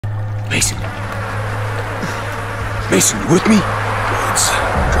Mason. Mason, you with me?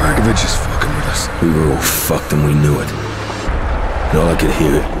 Dragovich is fucking with us. We were all fucked and we knew it. And all I could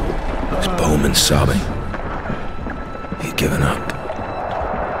hear was Bowman sobbing. He'd given up.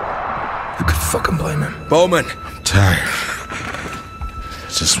 Who could fucking blame him? Bowman! I'm tired.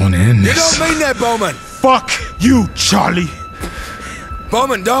 Just want to end this. You don't mean that, Bowman! Fuck you, Charlie!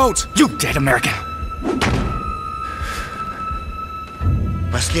 Bowman, don't! You dead American!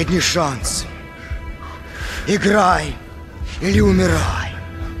 Последний шанс. Играй или умирай.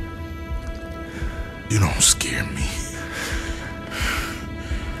 You don't scare me.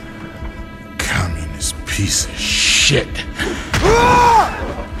 Communist piece of shit.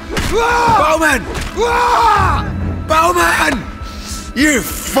 Bowman! Bowman! You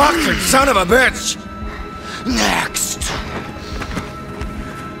fucking son of a bitch! Next.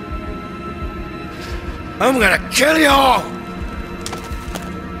 I'm gonna kill you all!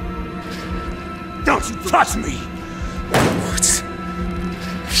 Don't you touch me! What?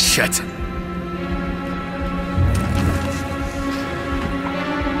 Shit.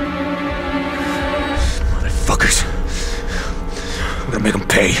 Motherfuckers. I'm gonna make them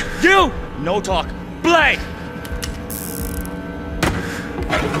pay. You! No talk. Play!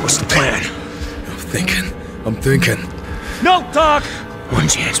 What's the plan? I'm thinking. No talk! One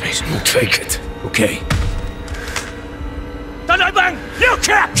chance, Mason. We'll take it. Okay. Bang! You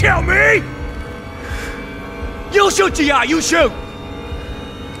can't kill me! You shoot, GI, you shoot!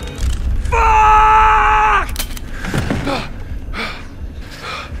 Fuck!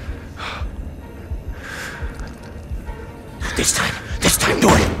 This time, do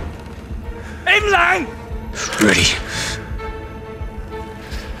it. Aim lang! Ready.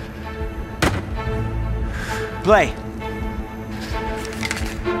 Play.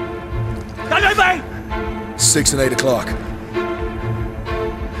 Bang! 6 and 8 o'clock.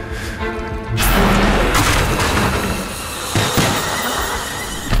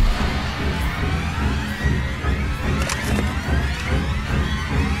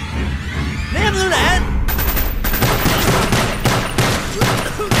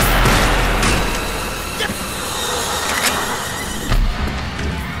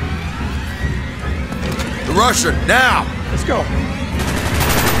 The Russian, now! Let's go.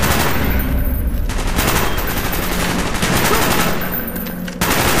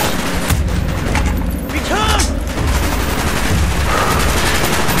 Return!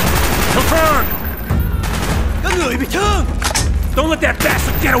 Confirm! Return! Don't let that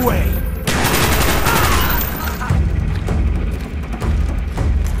bastard get away!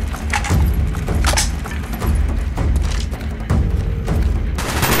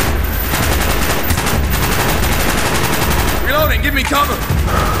 Give me cover!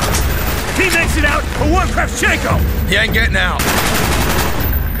 He makes it out for one Kravchenko! He ain't getting out.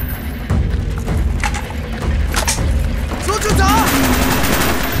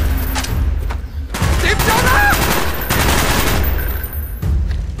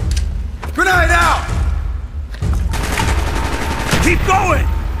 Grenade out! Keep going!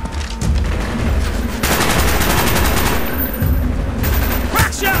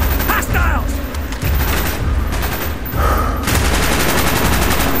 Crack shell! Hostiles!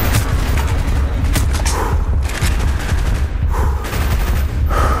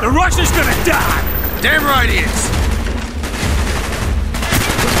 The Russian's gonna die! Damn right he is!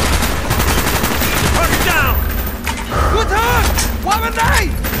 Target down! Good hand! One and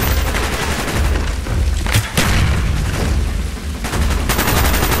eight!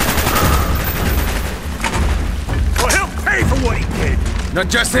 Well, he'll pay for what he did! Not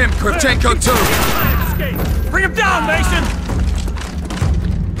just him, Kravchenko too! Bring him down, Mason!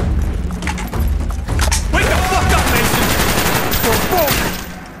 Wake the fuck up, Mason! For Bowman!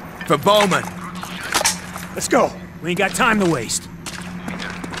 For Bowman! Let's go. We ain't got time to waste.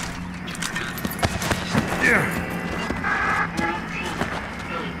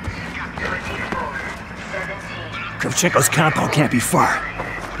 Kravchenko's compound can't be far.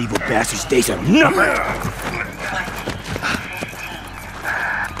 Evil bastard's days are numbered!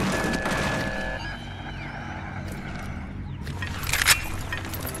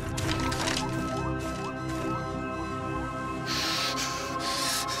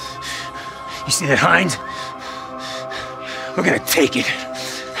 You see that hind? We're gonna take it.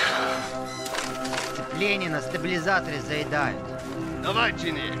 Сцепление на стабилизаторе заедает.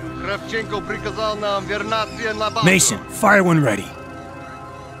 Давайте, Кравченко приказал нам вернаться на базу. Mason, fire when ready.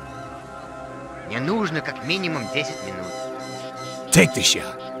 Мне нужно как минимум 10 минут. Take the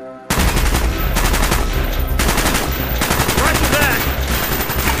shot. Right to that.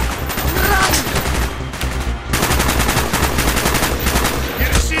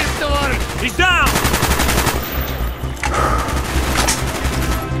 Get a shield, товарищ. He's down!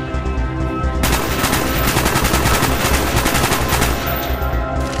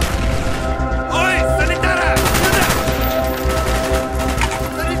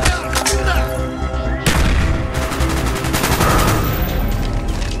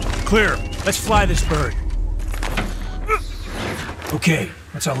 Clear. Let's fly this bird. Okay,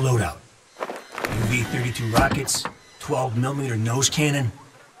 that's our loadout. UV-32 rockets, 12mm nose cannon.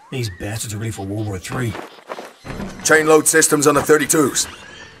 These bastards are ready for World War III. Chain load systems on the 32s.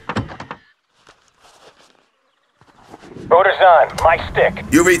 Rotor's on. My stick.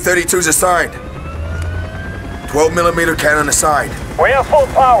 UV-32s assigned. 12mm cannon assigned. We have full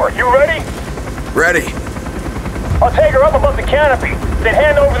power. You ready? Ready. I'll take her up above the canopy, then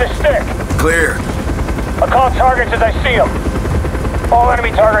hand over the stick. Clear. I'll call targets as I see them. All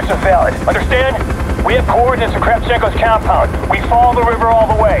enemy targets are valid. Understand? We have coordinates of Kravchenko's compound. We follow the river all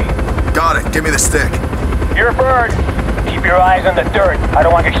the way. Got it. Give me the stick. You're a bird. Keep your eyes on the dirt. I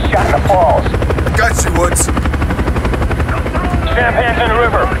don't want to get shot in the falls. Got you, Woods. Sampans in the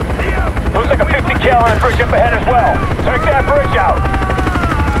river. Looks like a 50 cal on the bridge up ahead as well. Take that bridge out.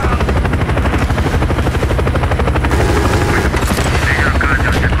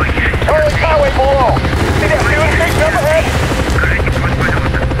 Charlie Highway below. See that fueling station up ahead?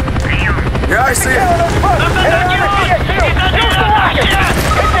 Yeah, I see it. Hit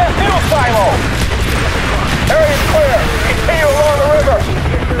that fuel silo. Area's clear. Continue along the river.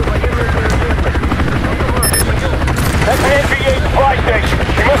 That's an NVA supply station.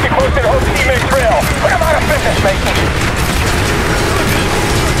 They must be close to the Ho Chi Minh Trail. Put them out of business, Mason.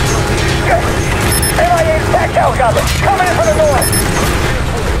 MIA attack helicopter. Coming in from the north.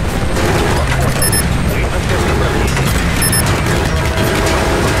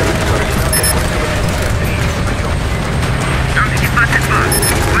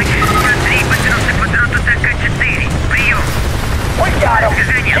 We got him!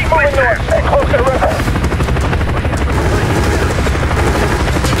 Keep moving north and close to the river!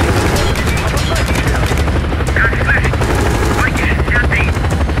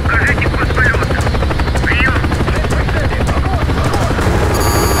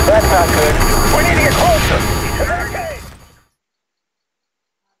 That's not good. We need to get closer!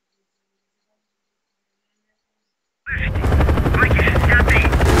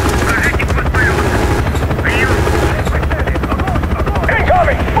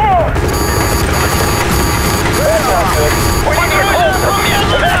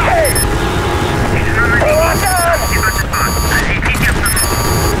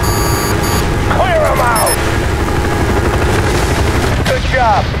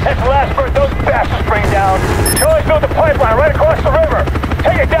 That's the last bird those bastards bring down. Charlie's built a pipeline right across the river.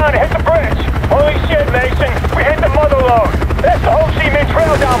 Take it down and hit the bridge. Holy shit, Mason. We hit the mother lode. That's the Ho Chi Minh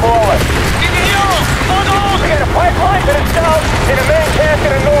Trail down below us. We got a pipeline to the south and a main camp to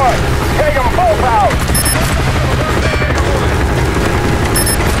the north. Take them both out.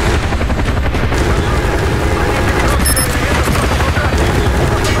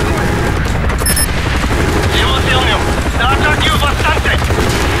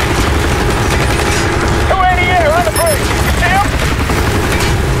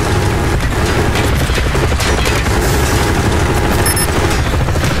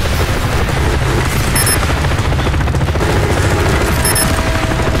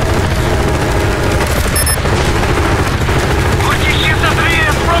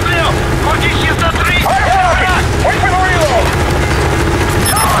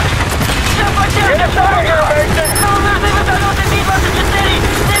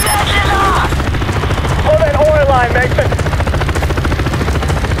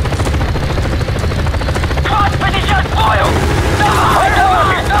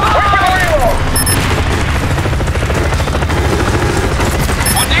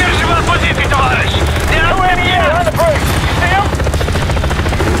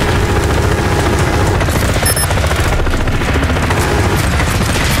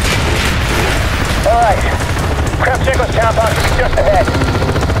 Kravchenko's compound should be just ahead.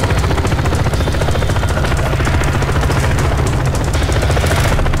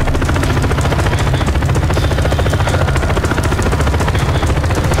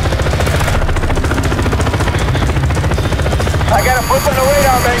 I got a blip on the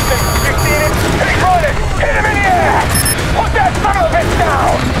radar, Mason. You seen it? He's running! Hit him in the ass! Put that son of a bitch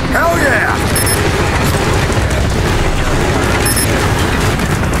down! Hell yeah!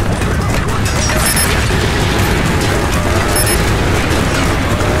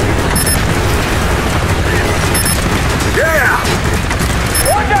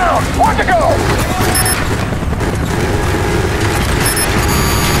 One down! One to go!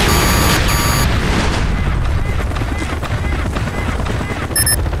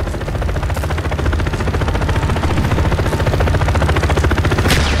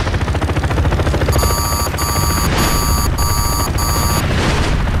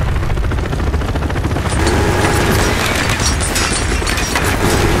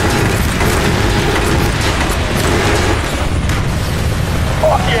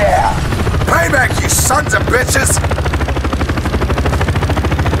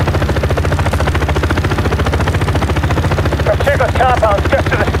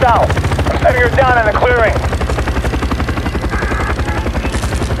 hostile. I'm setting her down in the clearing.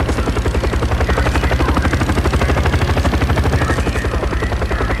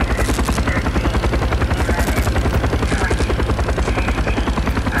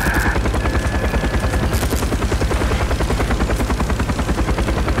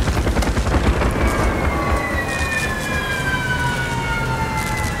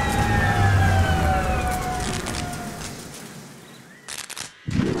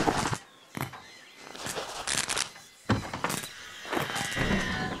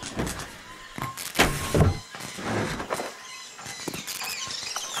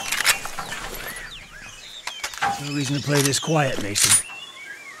 No reason to play this quiet, Mason.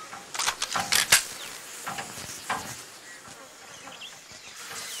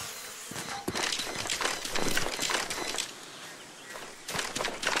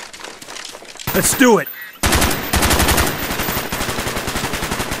 Let's do it!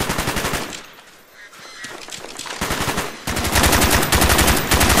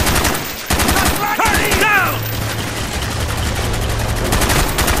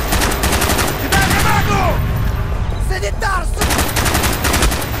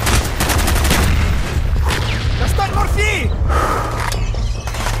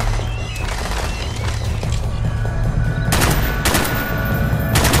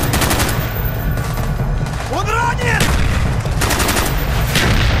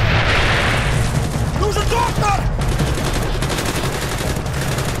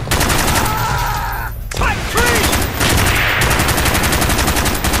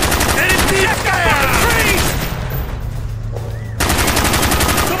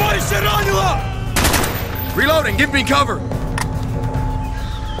 Reloading, give me cover!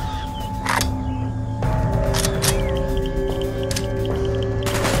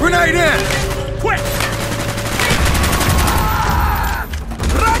 Grenade in! Quick!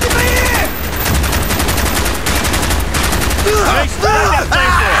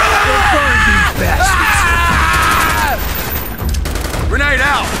 Grenade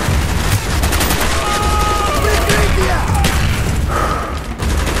out!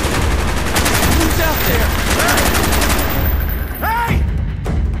 Who's out there? Hey!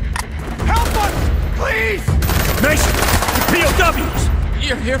 Help us! Please! Mason! The POWs!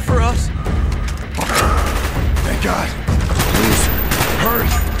 You're here for us? Thank God. Please, hurry!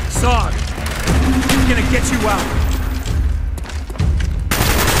 Sog! I'm gonna get you out!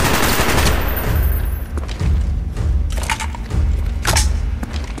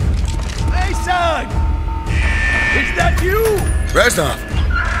 Hey, son! Is that you? Reznov,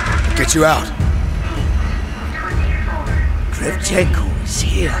 get you out. Vietcong is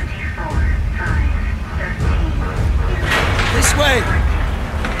here. This way!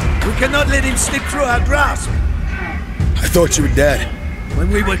 We cannot let him slip through our grasp. I thought you were dead. When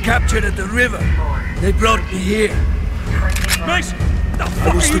we were captured at the river, they brought me here. Mason! The I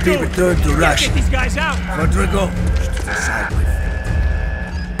fuck was are you to be doing? returned to You gotta Russia. Get these guys out! For Drago to decide with.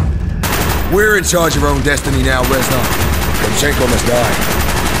 We're in charge of our own destiny now, Reznov. Lomchenko must die.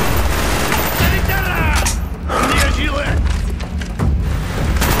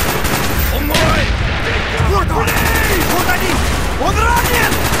 Вот они! Он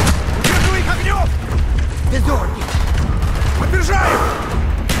ранен! Удержу их огнем! Бездорки! Подбежаем!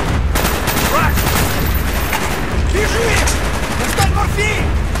 Враг! Бежи! Достань морфин!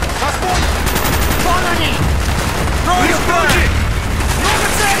 Господь! Вон они! Трое сзади! Много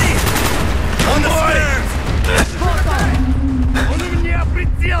целей! Он мой! Он у меня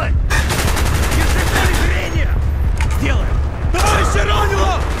прицелы! Держи в поле зрения! Делаем! Товарища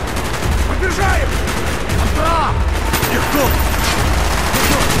ранило! Подбежаем! Ага! Легко!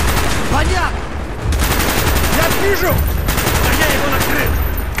 Понятно! Я вижу! Да я его накрыл!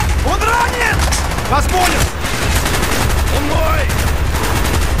 Он ранен! Вас понял! Он мой!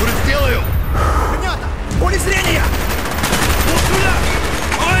 Сделаю! Понятно! Поле зрения! Вот сюда!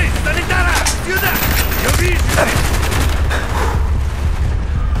 Ой, санитара! Сюда! Я вижу!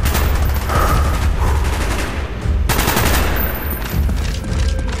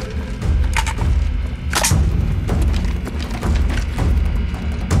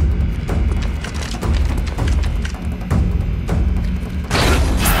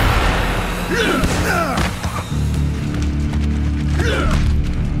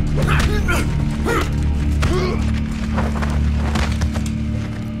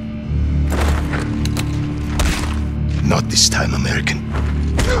 Not this time, American.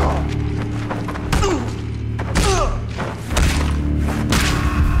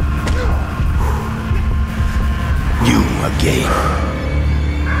 You again.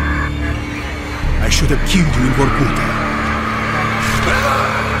 I should have killed you in Vorkuta.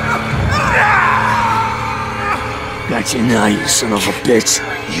 Got you now, you son of a bitch.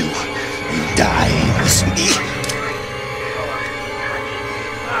 You die with me.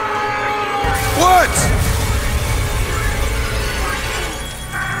 What?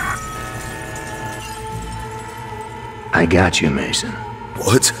 I got you, Mason.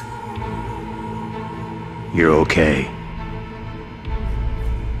 What? You're okay.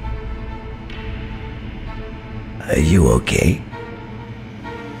 Are you okay?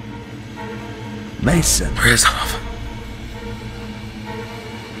 Mason. Rezov.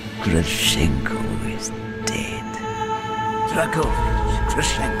 Grushenko is dead. Dragovich,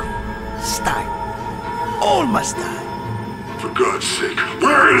 Grushenko, Stein. All must die. For God's sake,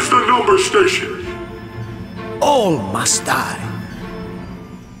 where is the number station? All must die.